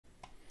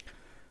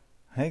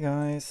Hey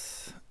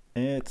guys,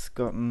 it's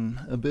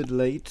gotten a bit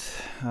late,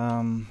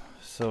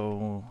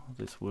 so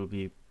this will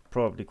be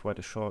probably quite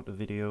a short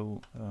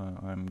video.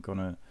 I'm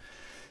gonna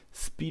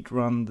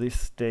speedrun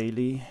this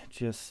daily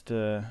just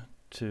to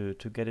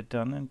get it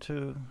done and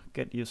to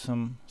get you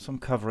some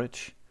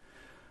coverage.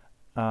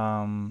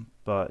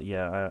 But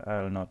yeah,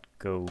 I'll not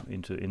go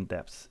into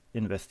in-depth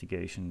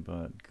investigation,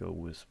 but go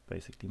with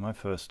basically my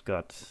first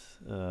gut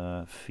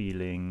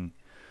feeling,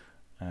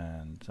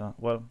 and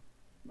well,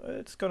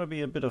 it's gonna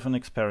be a bit of an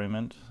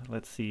experiment.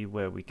 Let's see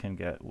where we can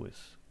get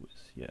with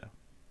yeah,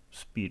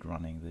 speed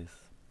running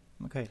this.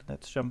 Okay,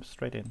 let's jump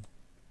straight in.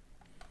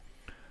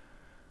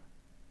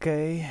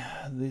 Okay,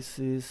 this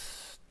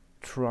is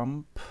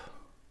Trump.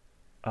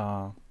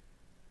 I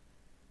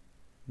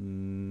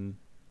don't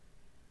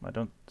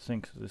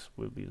think this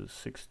will be the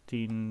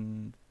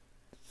 16-ische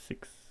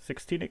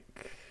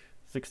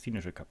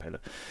Kapelle.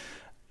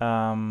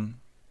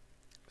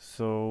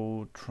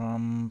 So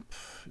Trump,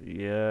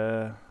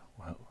 yeah.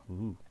 Well,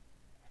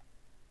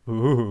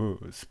 ooh,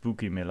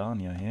 spooky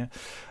Melania here.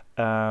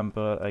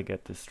 But I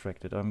get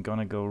distracted. I'm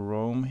gonna go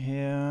Rome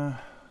here,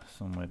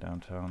 somewhere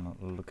downtown.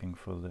 Not looking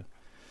for the,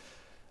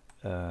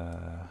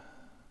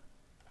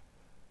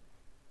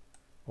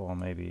 or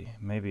maybe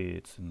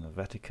it's in the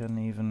Vatican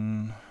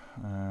even.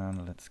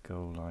 Let's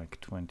go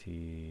like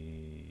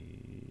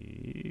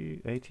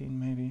 2018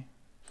 maybe,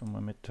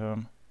 somewhere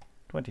midterm,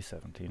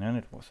 2017, and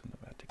it was in the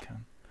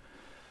Vatican.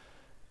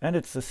 And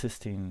it's the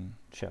Sistine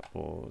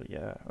Chapel.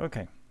 Yeah,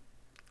 okay,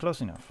 close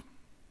enough.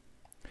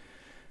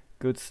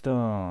 Good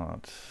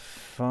start.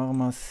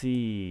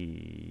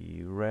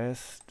 Pharmacy.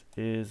 Rest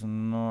is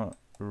not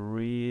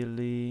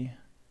really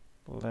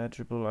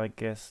legible. I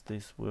guess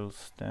this will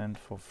stand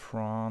for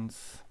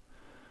France.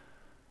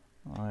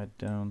 I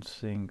don't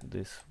think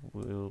this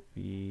will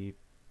be...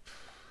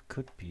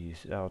 could be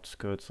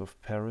outskirts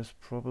of Paris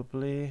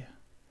probably.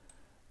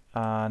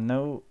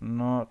 No,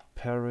 not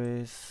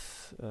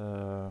Paris.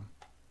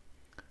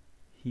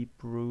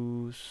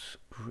 Hebrew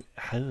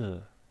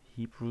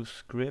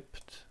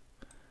script.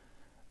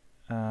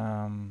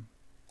 But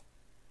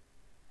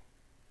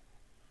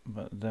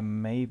there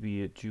may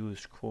be a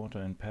Jewish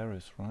quarter in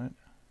Paris, right?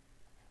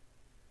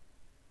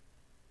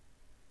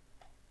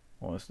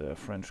 Or is there a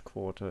French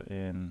quarter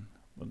in...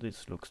 well,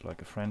 this looks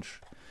like a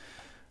French,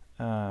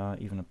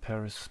 even a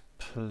Paris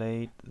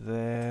plate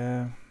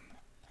there.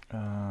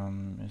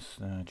 Is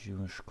there a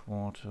Jewish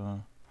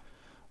quarter?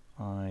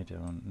 I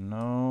don't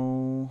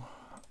know.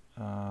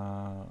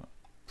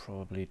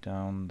 Probably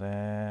down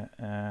there,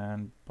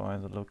 and by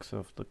the looks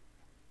of the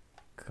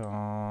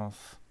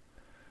cars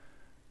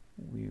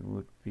we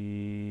would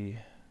be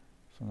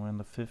somewhere in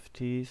the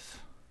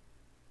 50s.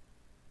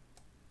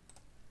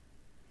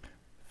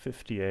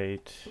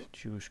 58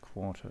 Jewish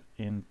quarter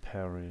in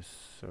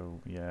Paris,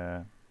 so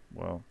yeah,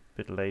 well, a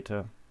bit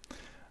later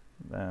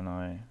than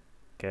I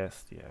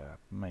guessed. Yeah,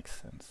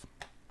 makes sense.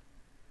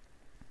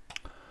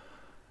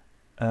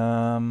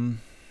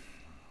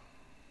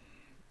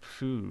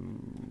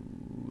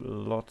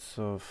 Lots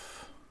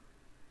of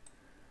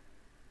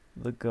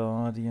The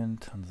Guardian,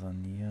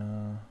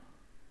 Tanzania.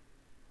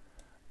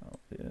 Oh,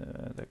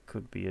 yeah, there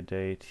could be a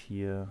date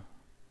here.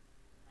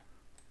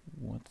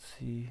 What's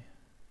he?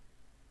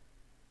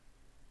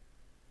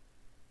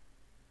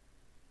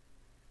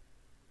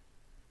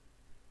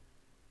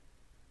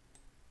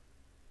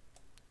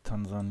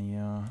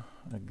 Tanzania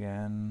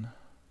again.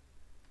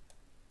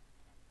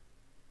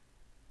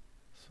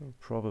 So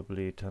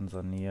probably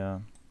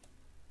Tanzania.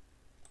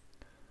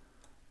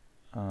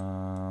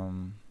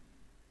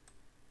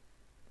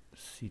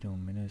 Pseudo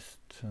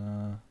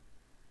minister.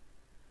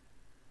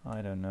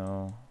 I don't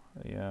know.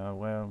 Yeah,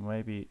 well,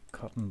 maybe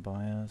cotton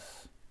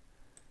buyers.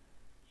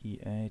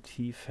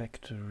 EAT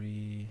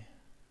factory.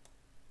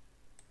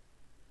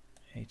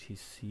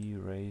 ATC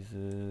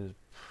raises.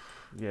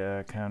 Yeah,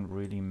 I can't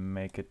really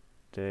make a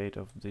date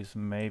of this.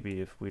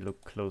 Maybe if we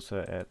look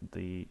closer at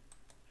the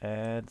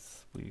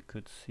ads, we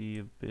could see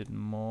a bit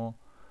more.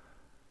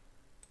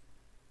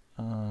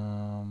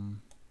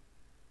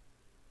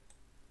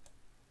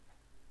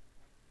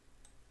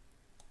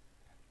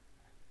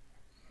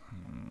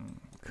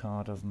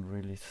 Car doesn't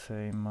really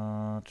say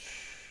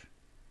much.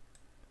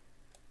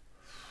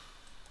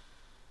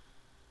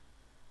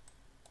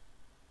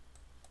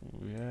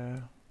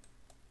 Yeah,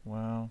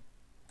 well,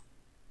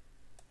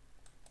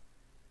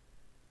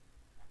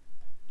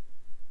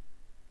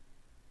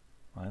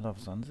 I love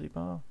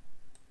Zanzibar.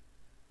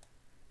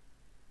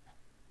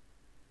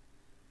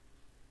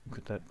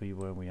 Could that be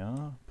where we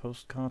are?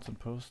 Postcards and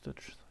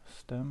postage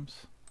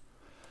stamps.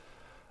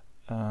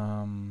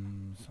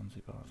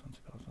 Zanzibar.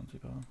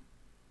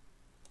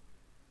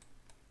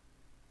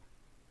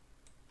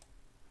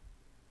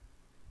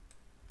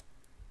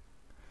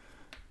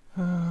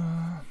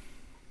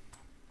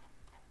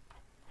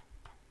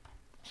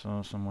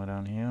 So somewhere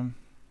down here.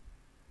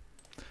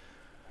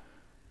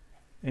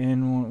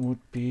 And what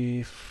would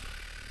be...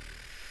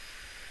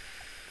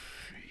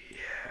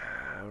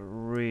 yeah,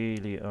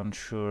 really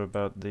unsure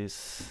about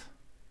this.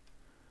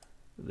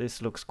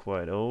 This looks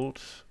quite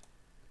old.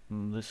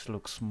 this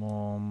looks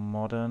more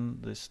modern.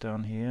 This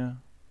down here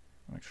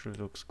actually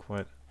looks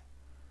quite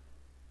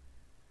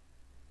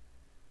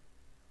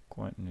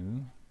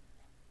new.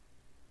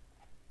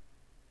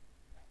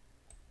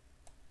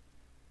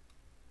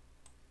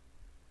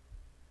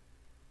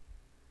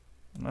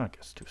 I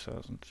guess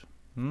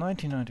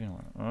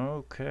 1999.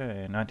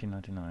 Okay,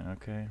 1999.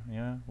 Okay,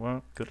 yeah.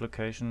 Well, good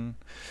location.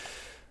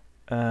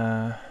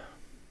 Don't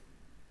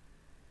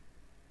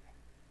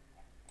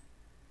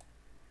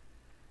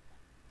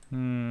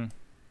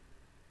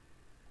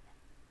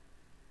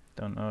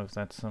know if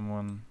that's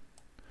someone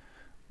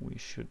we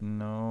should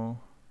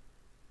know.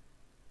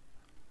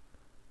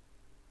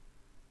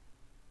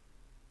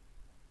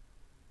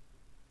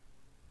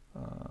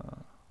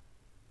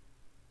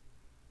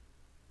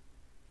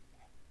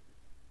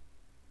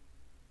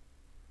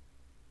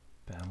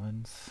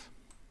 Balance.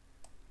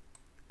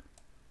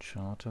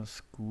 Charter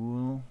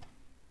school.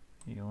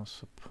 Your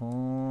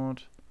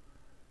support.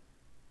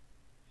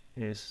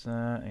 Is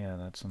that? Yeah,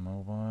 that's a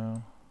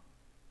mobile.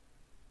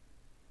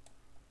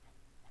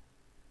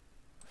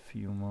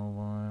 Few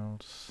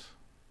mobiles.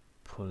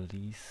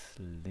 Police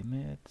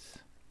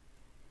limit.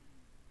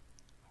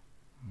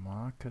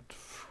 Market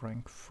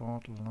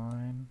Frankfurt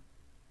line.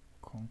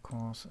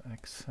 Concourse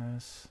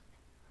access.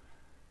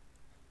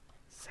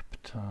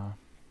 Scepter.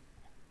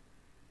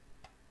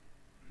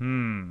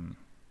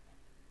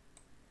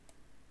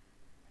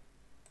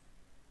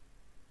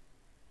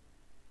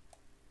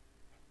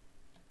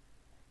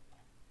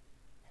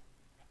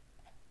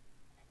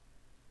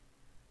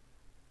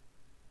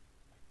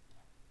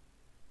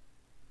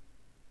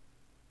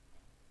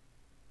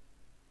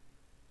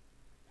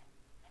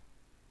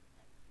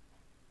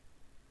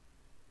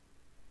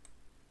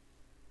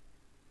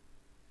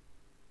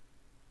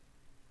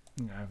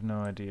 I have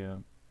no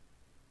idea.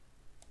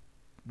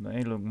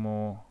 They look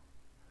more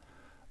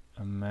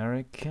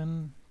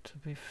American, to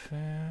be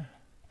fair.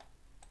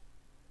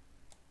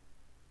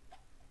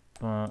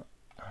 But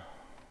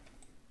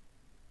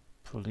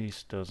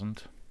police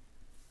doesn't.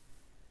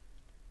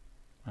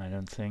 I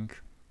don't think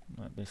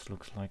that this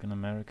looks like an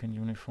American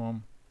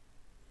uniform.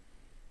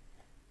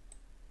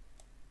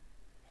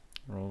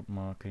 Road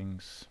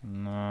markings,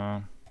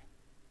 nah.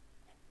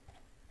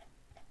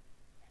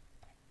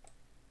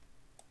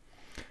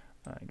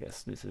 I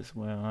guess this is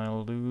where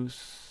I'll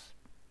lose.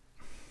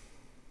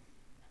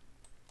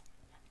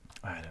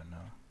 I don't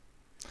know.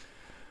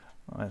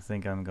 I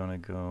think I'm gonna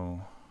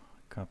go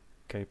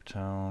Cape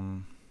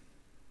Town.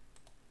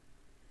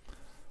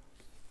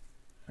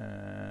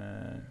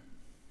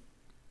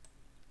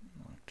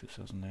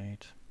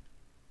 2008,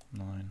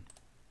 9.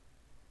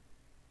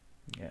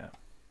 Yeah.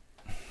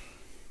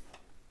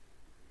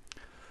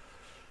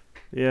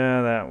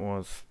 Yeah, that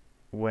was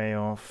way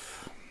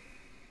off.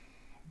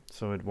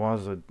 So it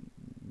was a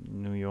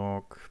New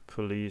York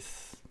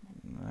police.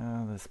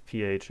 This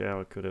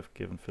PHL could have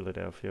given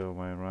Philadelphia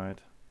away, right?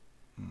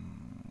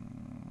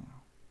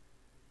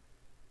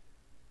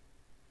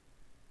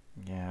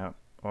 Yeah,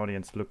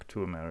 audience looked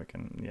too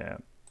American. Yeah,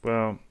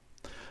 well,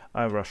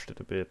 I rushed it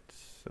a bit,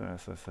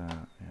 as I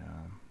said.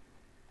 Yeah.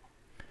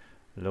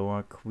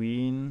 Lower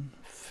Queen,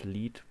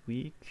 Fleet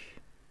Week,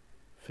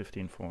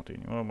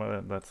 1514.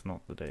 Well, that's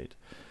not the date.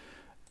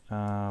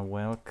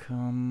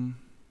 Welcome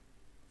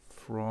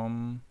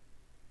from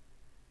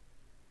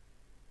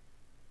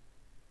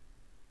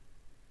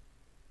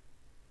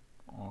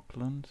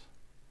Auckland.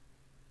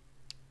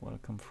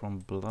 Welcome from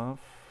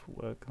Bluff.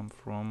 Welcome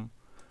from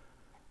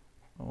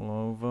all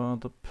over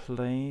the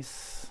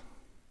place.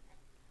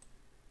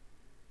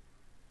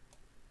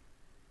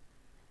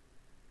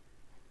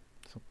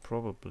 So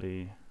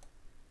probably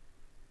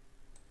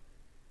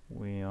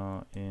we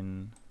are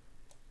in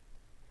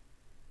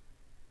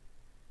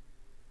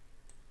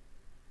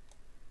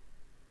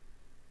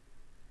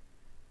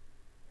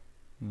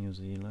New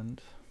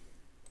Zealand.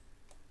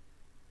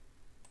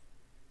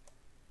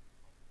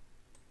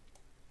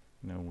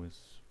 No, with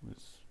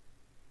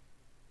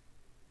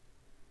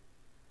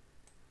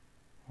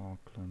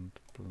Auckland,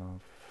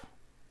 Bluff.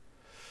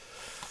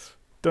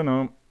 Don't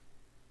know.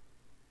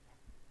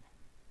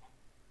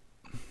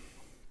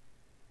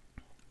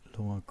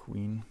 Lower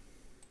Queen.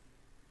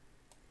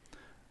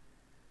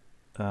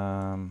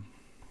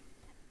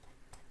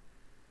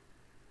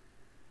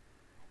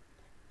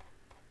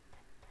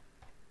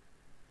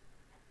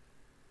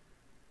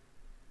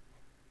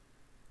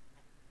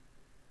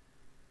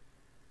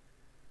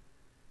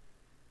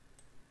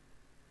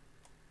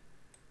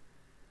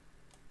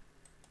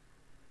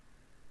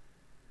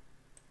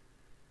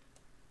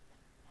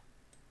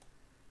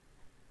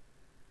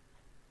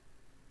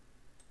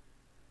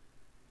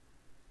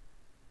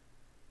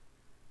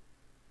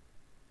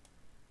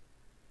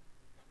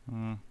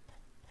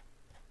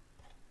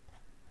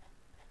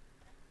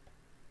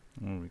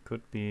 We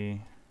could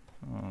be.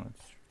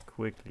 Let's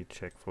quickly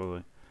check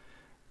for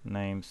the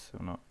names. So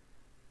not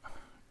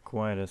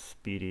quite as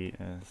speedy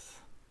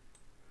as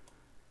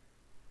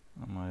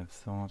I might have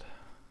thought.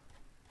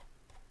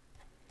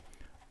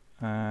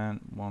 And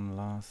one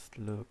last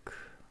look.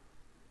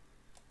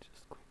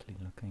 Just quickly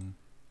looking.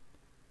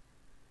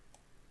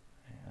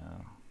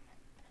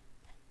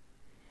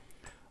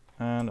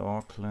 and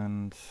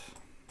Auckland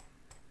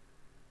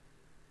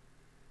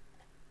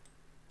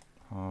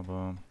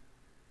Harbour.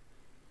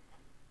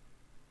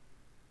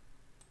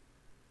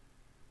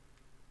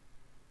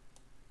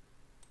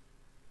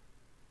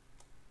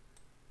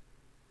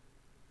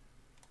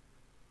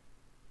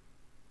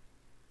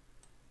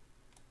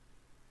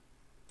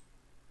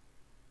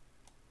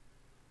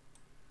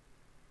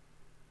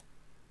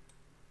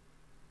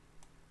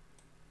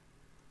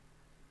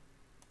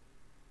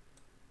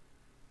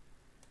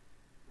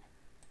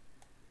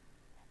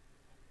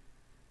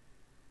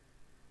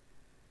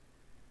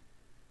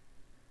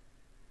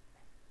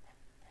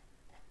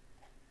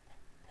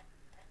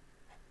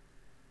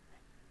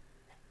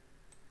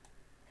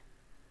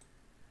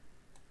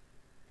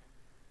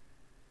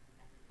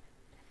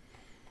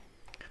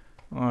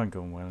 I'll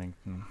go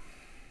Wellington.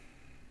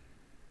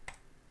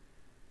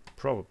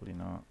 Probably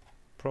not.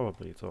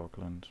 Probably it's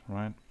Auckland,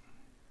 right?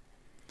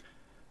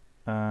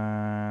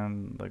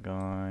 And the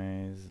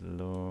guys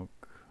look...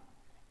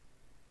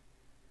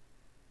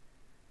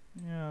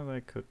 yeah, they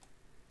could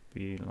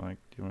be like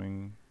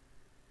during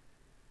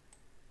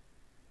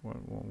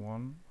World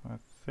War I, I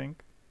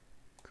think.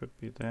 Could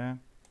be there.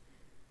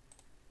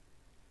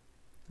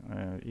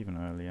 Even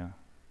earlier.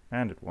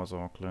 And it was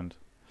Auckland.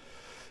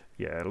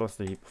 Yeah, I lost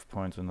a heap of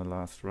points in the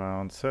last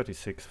round.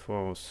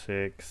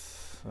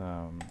 36-406.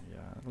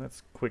 Yeah,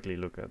 let's quickly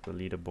look at the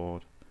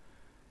leaderboard.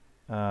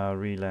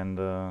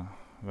 Relander,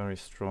 very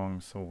strong.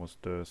 So was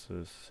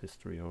Dursus,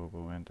 History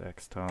Hobo, and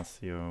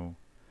Extasio.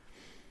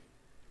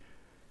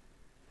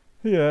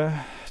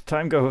 Yeah,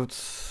 Time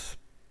Goats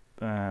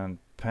and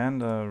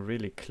Panda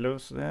really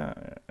close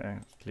there.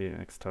 Actually,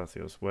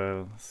 Extasio as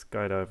well.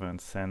 Skydiver and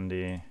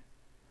Sandy.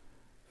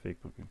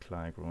 Figbook and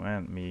Clygro,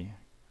 and me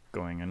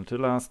going into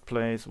last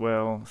place.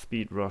 Well,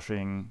 speed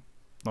rushing,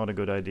 not a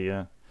good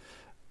idea.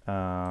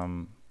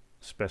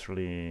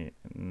 Especially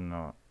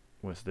not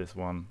with this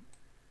one.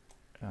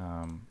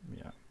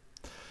 Yeah.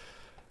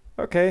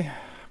 Okay,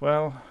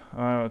 well,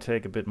 I'll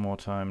take a bit more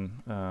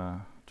time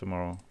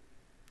tomorrow.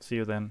 See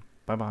you then.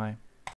 Bye bye.